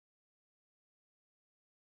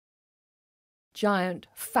Giant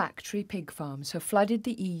factory pig farms have flooded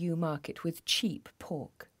the EU market with cheap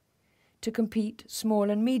pork. To compete, small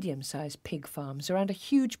and medium-sized pig farms are under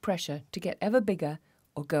huge pressure to get ever bigger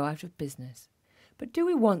or go out of business. But do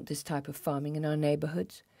we want this type of farming in our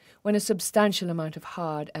neighbourhoods, when a substantial amount of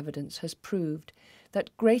hard evidence has proved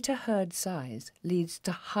that greater herd size leads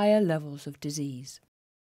to higher levels of disease?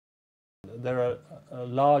 There are a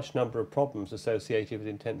large number of problems associated with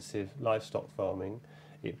intensive livestock farming.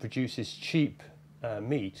 It produces cheap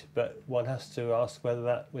meat, but one has to ask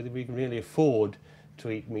whether we can really afford to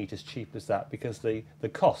eat meat as cheap as that, because the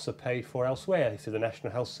costs are paid for elsewhere, through the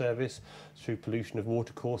National Health Service, through pollution of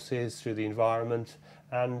watercourses, through the environment,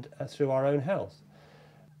 and through our own health.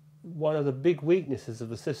 One of the big weaknesses of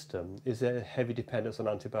the system is a heavy dependence on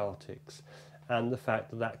antibiotics, and the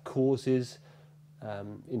fact that that causes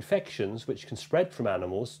infections which can spread from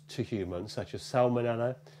animals to humans, such as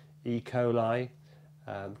Salmonella, E-coli,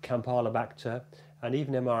 Campylobacter, and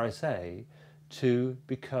even MRSA, to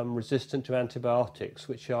become resistant to antibiotics,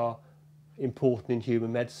 which are important in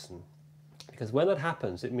human medicine. Because when that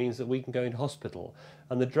happens, it means that we can go into hospital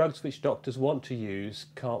and the drugs which doctors want to use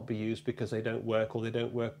can't be used because they don't work, or they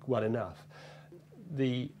don't work well enough.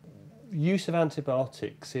 The use of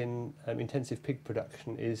antibiotics in intensive pig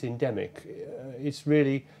production is endemic. It's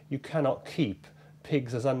really, you cannot keep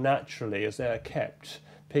pigs as unnaturally as they are kept.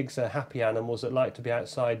 Pigs are happy animals that like to be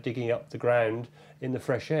outside digging up the ground in the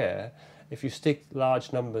fresh air. If you stick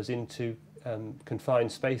large numbers into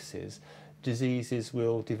confined spaces, diseases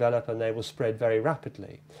will develop and they will spread very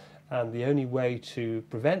rapidly. And the only way to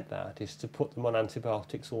prevent that is to put them on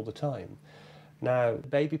antibiotics all the time. Now,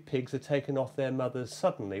 baby pigs are taken off their mothers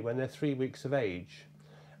suddenly when they're 3 weeks of age.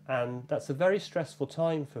 And that's a very stressful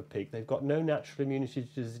time for a pig. They've got no natural immunity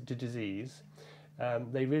to disease.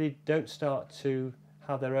 They really don't start to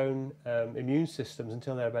have their own immune systems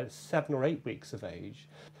until they're about 7 or 8 weeks of age.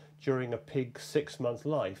 During a pig's 6-month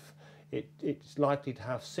life, it's likely to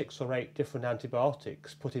have 6 or 8 different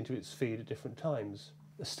antibiotics put into its feed at different times.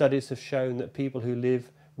 Studies have shown that people who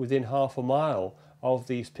live within half a mile of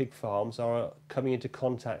these pig farms are coming into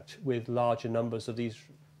contact with larger numbers of these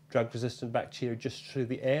drug-resistant bacteria just through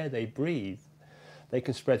the air they breathe. They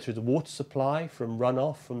can spread through the water supply from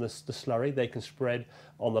runoff from the slurry. They can spread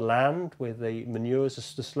on the land with the manures.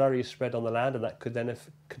 The slurry is spread on the land, and that could then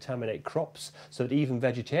contaminate crops, so that even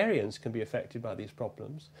vegetarians can be affected by these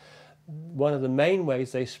problems. One of the main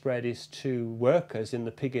ways they spread is to workers in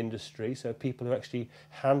the pig industry, so people who are actually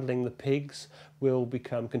handling the pigs will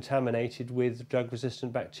become contaminated with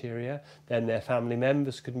drug-resistant bacteria. Then their family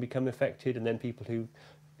members can become affected, and then people who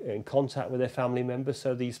in contact with their family members,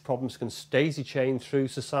 so these problems can daisy chain through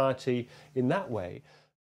society in that way.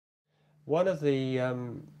 One of the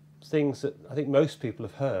things that I think most people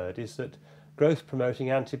have heard is that growth-promoting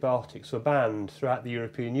antibiotics were banned throughout the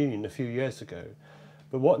European Union a few years ago.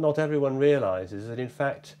 But what not everyone realises is that in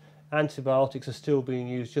fact antibiotics are still being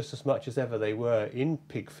used just as much as ever they were in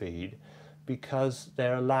pig feed, because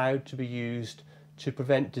they're allowed to be used to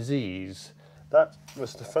prevent disease. That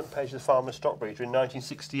was the front page of the Farmer and Stockbreeder in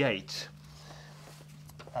 1968.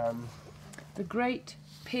 The Great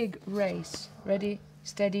Pig Race. Ready,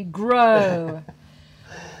 steady, grow!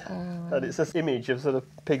 And it's this image of sort of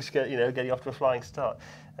pigs getting off to a flying start.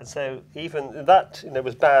 And so even that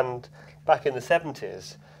was banned back in the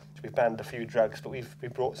 70s. We've banned a few drugs, but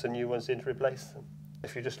we've brought some new ones in to replace them.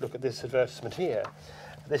 If you just look at this advertisement here,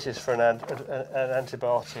 this is for an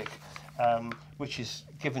antibiotic which is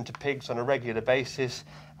given to pigs on a regular basis,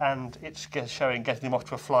 and it's showing getting them off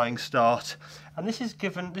to a flying start. And this is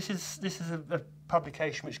a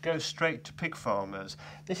publication which goes straight to pig farmers.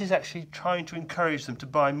 This is actually trying to encourage them to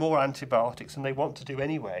buy more antibiotics than they want to do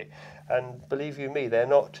anyway. And believe you me, they're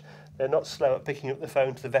not slow at picking up the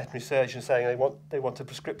phone to the veterinary surgeon saying they want a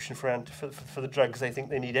prescription for the drugs they think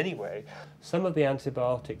they need anyway. Some of the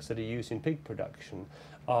antibiotics that are used in pig production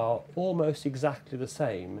are almost exactly the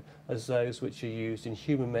same as those which are used in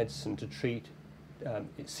human medicine to treat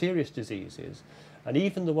serious diseases, and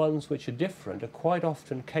even the ones which are different are quite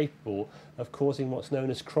often capable of causing what's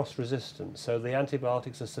known as cross-resistance. So the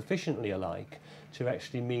antibiotics are sufficiently alike to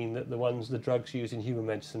actually mean that the drugs used in human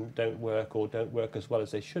medicine don't work, or don't work as well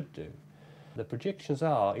as they should do. The predictions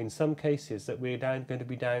are, in some cases, that we're going to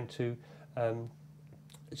be down to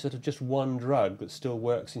sort of just one drug that still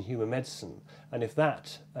works in human medicine, and if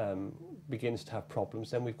that begins to have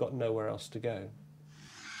problems, then we've got nowhere else to go.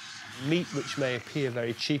 Meat which may appear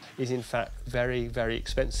very cheap is in fact very, very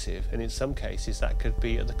expensive, and in some cases that could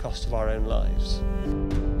be at the cost of our own lives.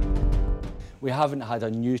 We haven't had a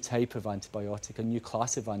new type of antibiotic, a new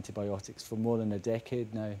class of antibiotics for more than a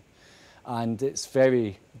decade now. And it's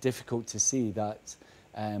very difficult to see that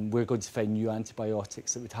we're going to find new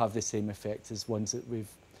antibiotics that would have the same effect as ones that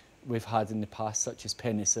we've had in the past, such as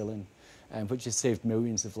penicillin, which has saved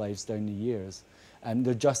millions of lives down the years.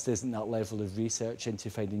 There just isn't that level of research into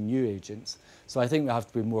finding new agents. So I think we have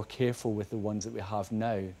to be more careful with the ones that we have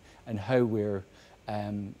now and how we're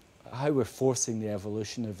forcing the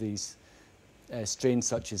evolution of these strains,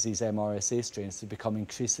 such as these MRSA strains, to become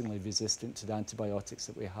increasingly resistant to the antibiotics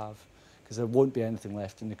that we have, because there won't be anything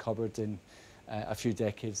left in the cupboard in a few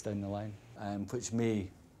decades down the line, which may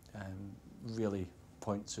really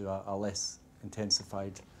point to a less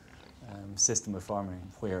intensified system of farming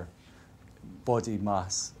where body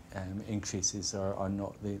mass increases are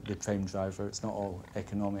not the prime driver. It's not all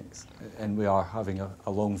economics, and we are having a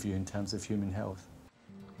long view in terms of human health.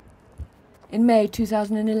 In May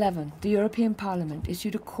 2011, the European Parliament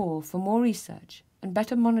issued a call for more research and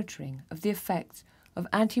better monitoring of the effects of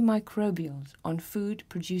antimicrobials on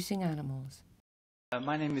food-producing animals.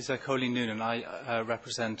 My name is e-coli Noonan. I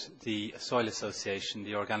represent the Soil Association,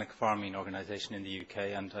 the organic farming organisation in the UK,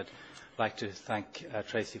 and I'd like to thank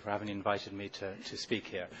Tracy for having invited me to speak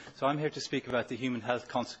here. So I'm here to speak about the human health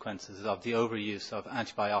consequences of the overuse of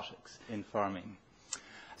antibiotics in farming.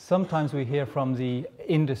 Sometimes we hear from the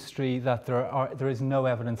industry that there is no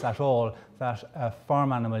evidence at all that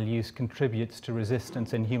farm animal use contributes to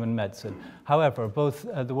resistance in human medicine. However, both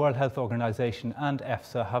the World Health Organization and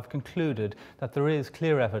EFSA have concluded that there is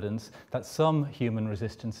clear evidence that some human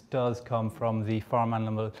resistance does come from the farm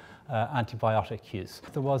animal antibiotic use.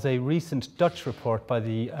 There was a recent Dutch report by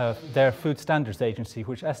their Food Standards Agency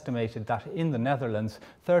which estimated that in the Netherlands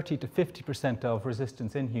 30 to 50% of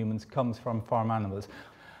resistance in humans comes from farm animals.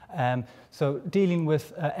 So dealing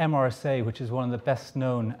with MRSA, which is one of the best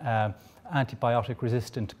known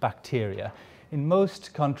antibiotic-resistant bacteria. In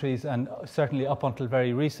most countries, and certainly up until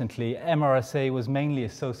very recently, MRSA was mainly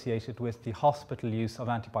associated with the hospital use of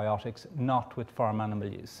antibiotics, not with farm animal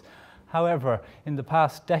use. However, in the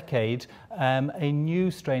past decade, a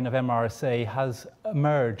new strain of MRSA has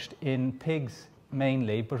emerged in pigs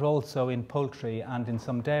mainly, but also in poultry and in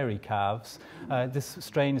some dairy calves. This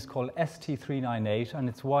strain is called ST398 and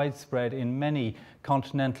it's widespread in many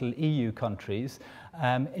continental EU countries.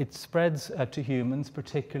 It spreads to humans,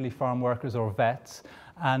 particularly farm workers or vets,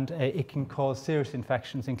 and it can cause serious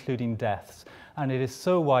infections, including deaths. And it is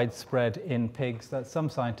so widespread in pigs that some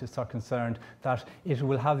scientists are concerned that it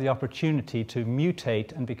will have the opportunity to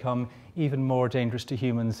mutate and become even more dangerous to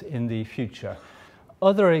humans in the future.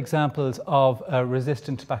 Other examples of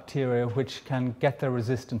resistant bacteria which can get their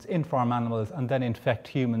resistance in farm animals and then infect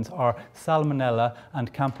humans are Salmonella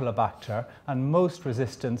and Campylobacter, and most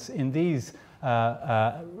resistance in these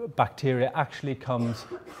bacteria actually comes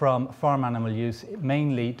from farm animal use. It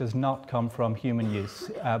mainly does not come from human use,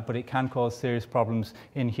 but it can cause serious problems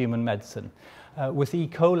in human medicine. With E.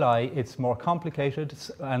 coli, it's more complicated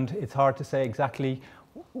and it's hard to say exactly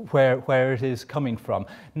where it is coming from.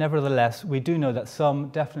 Nevertheless, we do know that some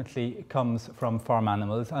definitely comes from farm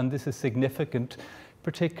animals, and this is significant,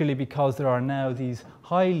 particularly because there are now these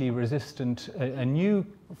highly resistant, a new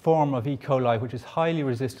form of E. coli which is highly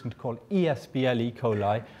resistant called ESBL E.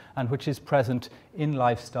 coli, and which is present in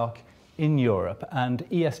livestock in Europe. And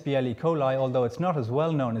ESBL E. coli, although it's not as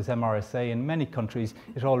well known as MRSA in many countries,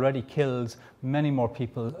 it already kills many more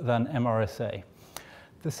people than MRSA.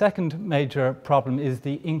 The second major problem is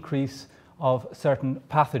the increase of certain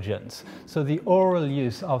pathogens. So the oral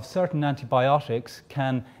use of certain antibiotics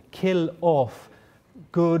can kill off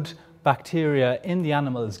good bacteria in the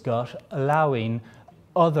animal's gut, allowing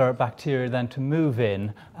other bacteria then to move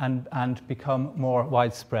in and become more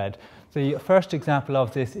widespread. The first example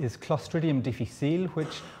of this is Clostridium difficile,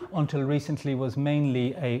 which until recently was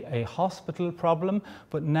mainly a hospital problem,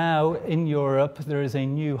 but now in Europe there is a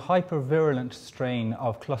new hypervirulent strain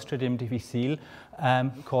of Clostridium difficile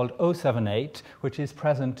called 078, which is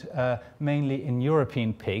present mainly in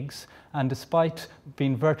European pigs. And despite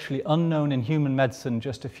being virtually unknown in human medicine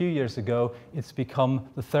just a few years ago, it's become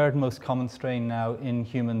the third most common strain now in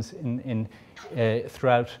humans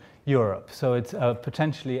throughout Europe. So it's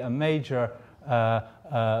potentially a major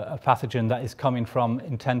a pathogen that is coming from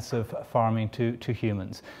intensive farming to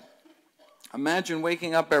humans. Imagine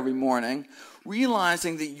waking up every morning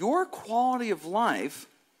realizing that your quality of life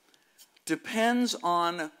depends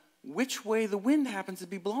on which way the wind happens to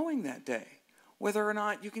be blowing that day, whether or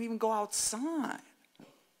not you can even go outside.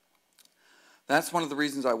 That's one of the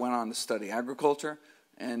reasons I went on to study agriculture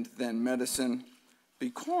and then medicine,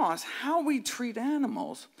 because how we treat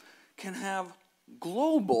animals can have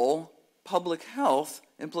global public health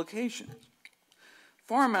implications.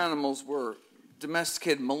 Farm animals were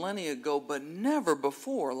domesticated millennia ago, but never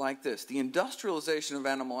before like this. The industrialization of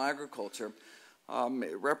animal agriculture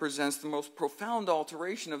it represents the most profound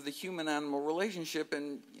alteration of the human-animal relationship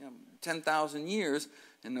in 10,000 years,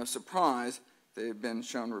 and no surprise, they've been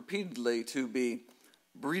shown repeatedly to be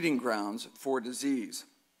breeding grounds for disease.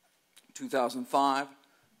 2005,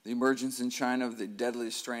 the emergence in China of the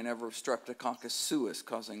deadliest strain ever of Streptococcus suis,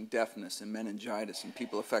 causing deafness and meningitis in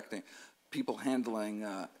people handling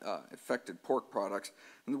affected pork products.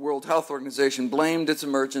 And the World Health Organization blamed its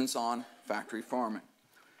emergence on factory farming.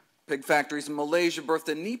 Pig factories in Malaysia birthed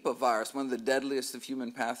the Nipah virus, one of the deadliest of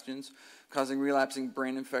human pathogens, causing relapsing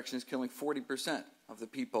brain infections, killing 40% of the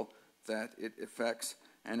people that it affects,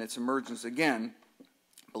 and its emergence again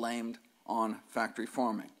blamed on factory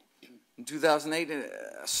farming. In 2008,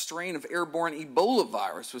 a strain of airborne Ebola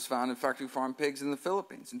virus was found in factory farm pigs in the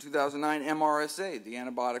Philippines. In 2009, MRSA, the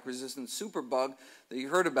antibiotic-resistant superbug that you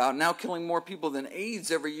heard about, now killing more people than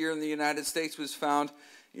AIDS every year in the United States, was found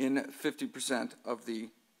in 50% of the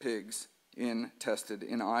pigs tested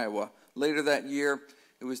in Iowa. Later that year,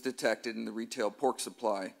 it was detected in the retail pork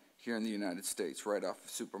supply here in the United States, right off of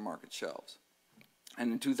supermarket shelves.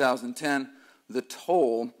 And in 2010, the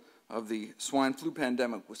toll of the swine flu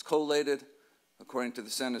pandemic was collated. According to the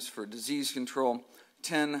Centers for Disease Control,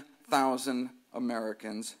 10,000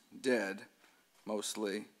 Americans dead,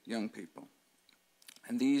 mostly young people.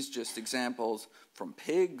 And these just examples from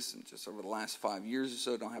pigs, and just over the last 5 years or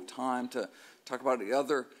so. Don't have time to talk about the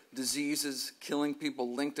other diseases killing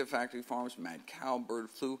people linked to factory farms, mad cow, bird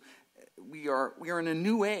flu. We are in a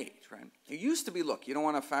new age, right? It used to be, look, you don't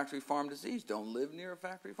want a factory farm disease, don't live near a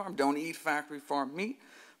factory farm, don't eat factory farm meat.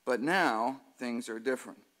 But now things are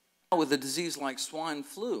different. With a disease like swine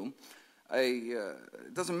flu,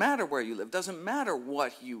 it doesn't matter where you live, doesn't matter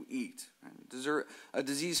what you eat. Right? A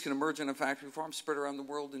disease can emerge in a factory farm, spread around the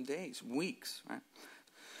world in days, weeks. Right?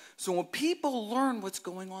 So when people learn what's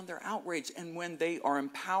going on, they're outraged. And when they are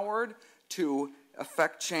empowered to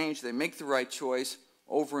affect change, they make the right choice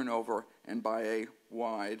over and over and by a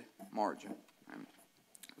wide margin. Right?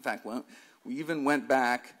 In fact, we even went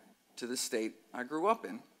back to the state I grew up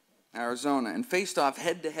in, Arizona, and faced off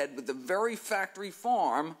head-to-head with the very factory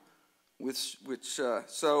farm which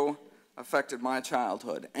so affected my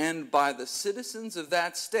childhood. And by the citizens of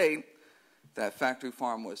that state, that factory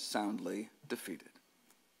farm was soundly defeated.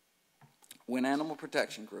 When animal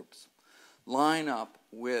protection groups line up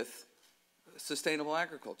with sustainable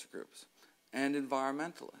agriculture groups and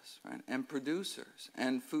environmentalists, right, and producers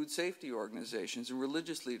and food safety organizations and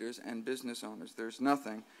religious leaders and business owners, there's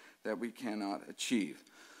nothing that we cannot achieve.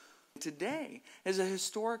 Today is a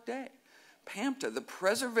historic day. PAMTA, the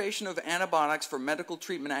Preservation of Antibiotics for Medical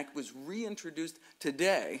Treatment Act, was reintroduced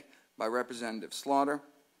today by Representative Slaughter.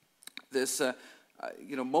 This,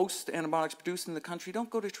 most antibiotics produced in the country don't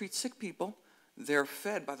go to treat sick people. They're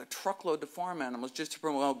fed by the truckload to farm animals just to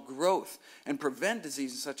promote growth and prevent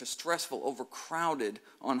disease in such a stressful, overcrowded,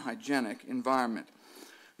 unhygienic environment.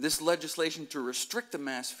 This legislation to restrict the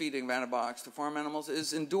mass feeding of antibiotics to farm animals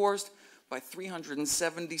is endorsed by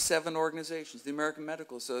 377 organizations: the American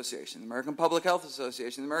Medical Association, the American Public Health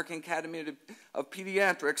Association, the American Academy of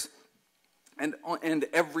Pediatrics, and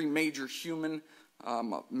every major human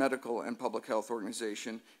medical and public health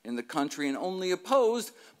organization in the country, and only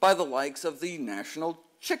opposed by the likes of the National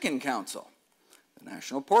Chicken Council, the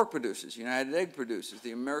National Pork Producers, United Egg Producers,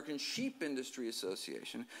 the American Sheep Industry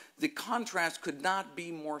Association. The contrast could not be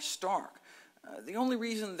more stark. The only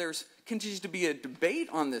reason there continues to be a debate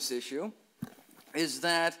on this issue is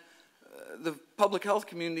that the public health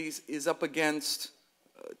community is up against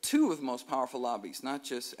two of the most powerful lobbies, not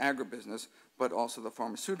just agribusiness, but also the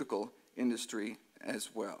pharmaceutical industry as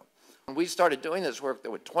well. When we started doing this work,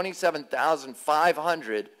 there were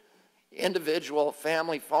 27,500 individual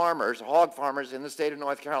family farmers, hog farmers in the state of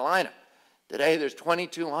North Carolina. Today there's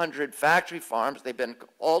 2,200 factory farms. They've been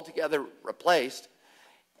altogether replaced.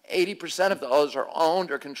 80% of those are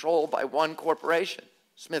owned or controlled by one corporation,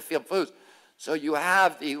 Smithfield Foods. So you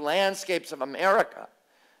have the landscapes of America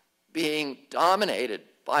being dominated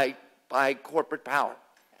by corporate power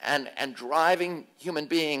and driving human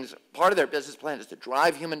beings. Part of their business plan is to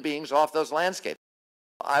drive human beings off those landscapes.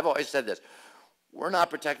 I've always said this: we're not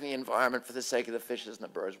protecting the environment for the sake of the fishes and the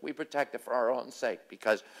birds. We protect it for our own sake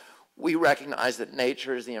because we recognize that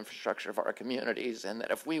nature is the infrastructure of our communities, and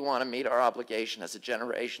that if we want to meet our obligation as a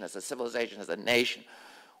generation, as a civilization, as a nation,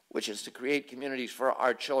 which is to create communities for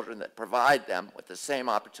our children that provide them with the same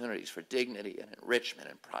opportunities for dignity and enrichment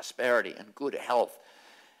and prosperity and good health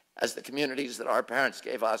as the communities that our parents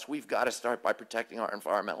gave us, we've got to start by protecting our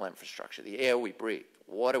environmental infrastructure, the air we breathe,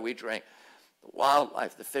 the water we drink, the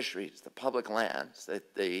wildlife, the fisheries, the public lands, the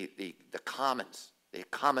commons, the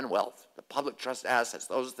commonwealth, the public trust assets,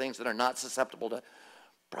 those things that are not susceptible to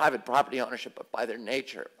private property ownership, but by their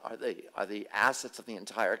nature are the assets of the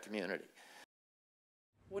entire community.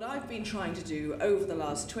 What I've been trying to do over the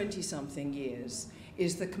last 20-something years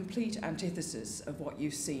is the complete antithesis of what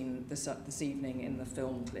you've seen this evening in the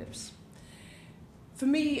film clips. For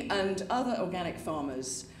me and other organic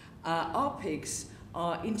farmers, our pigs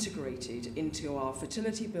are integrated into our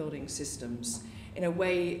fertility building systems in a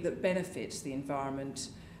way that benefits the environment,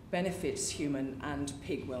 benefits human and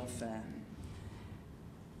pig welfare.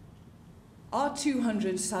 Our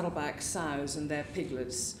 200 saddleback sows and their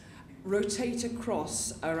piglets rotate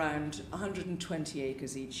across around 120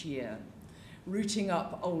 acres each year, rooting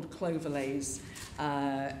up old cloverleys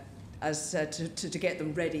to get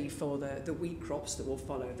them ready for the wheat crops that will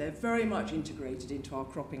follow. They're very much integrated into our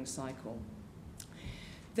cropping cycle.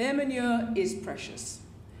 Their manure is precious.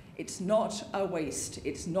 It's not a waste.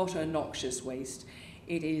 It's not a noxious waste.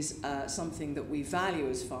 It is something that we value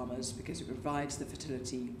as farmers because it provides the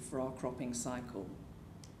fertility for our cropping cycle.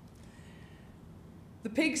 The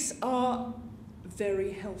pigs are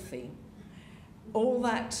very healthy. All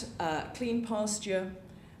that clean pasture,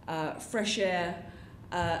 fresh air,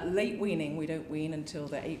 late weaning, we don't wean until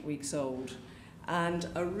they're 8 weeks old, and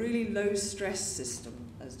a really low stress system,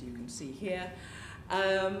 as you can see here,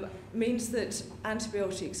 means that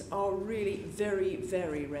antibiotics are really very,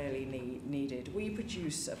 very rarely needed. We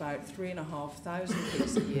produce about 3,500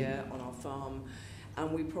 pigs a year on our farm,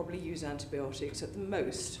 and we probably use antibiotics at the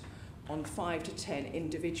most on 5 to 10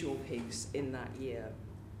 individual pigs in that year.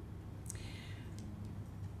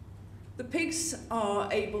 The pigs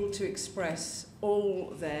are able to express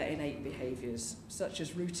all their innate behaviours, such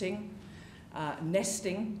as rooting,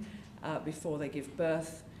 nesting before they give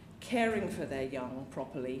birth, caring for their young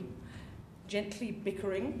properly, gently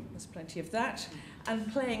bickering, there's plenty of that,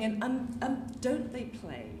 and playing. And don't they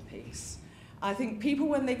play, pigs? I think people,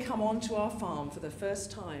 when they come onto our farm for the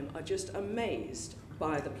first time, are just amazed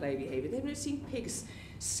by the play behaviour. They've never seen pigs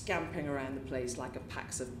scampering around the place like a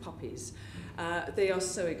pack of puppies. They are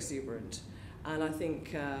so exuberant. And I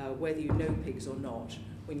think whether you know pigs or not,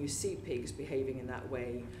 when you see pigs behaving in that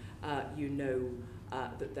way, you know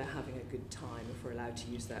that they're having a good time, if we're allowed to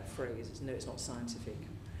use that phrase. No, it's not scientific.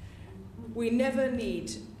 We never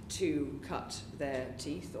need to cut their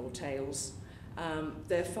teeth or tails.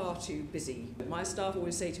 They're far too busy. My staff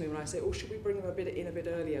always say to me when I say, oh, should we bring them a bit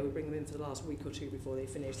earlier? We bring them in for the last week or two before they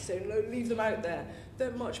finish. They say, no, leave them out there.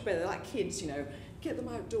 They're much better. They're like kids, you know. Get them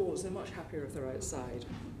outdoors. They're much happier if they're outside.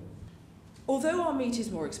 Although our meat is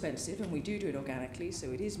more expensive, and we do it organically,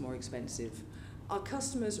 so it is more expensive, our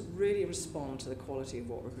customers really respond to the quality of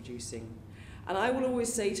what we're producing. And I will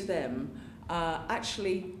always say to them,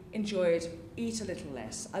 actually enjoy it, eat a little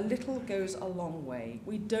less. A little goes a long way.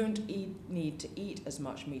 We don't need to eat as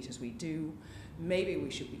much meat as we do. Maybe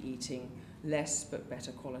we should be eating less but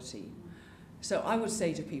better quality. So I would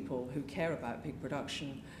say to people who care about pig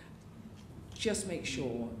production, just make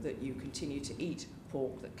sure that you continue to eat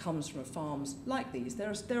pork that comes from farms like these. There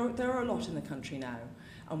are a lot in the country now,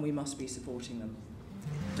 and we must be supporting them.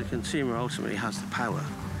 The consumer ultimately has the power.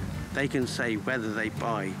 They can say whether they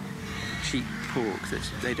buy cheap pork, that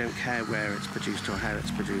they don't care where it's produced or how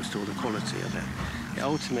it's produced or the quality of it.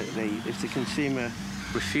 Ultimately, if the consumer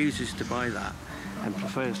refuses to buy that and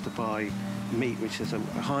prefers to buy meat which is a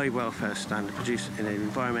high welfare standard, produced in an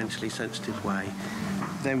environmentally sensitive way,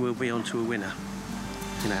 then we'll be onto a winner,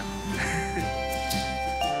 you know.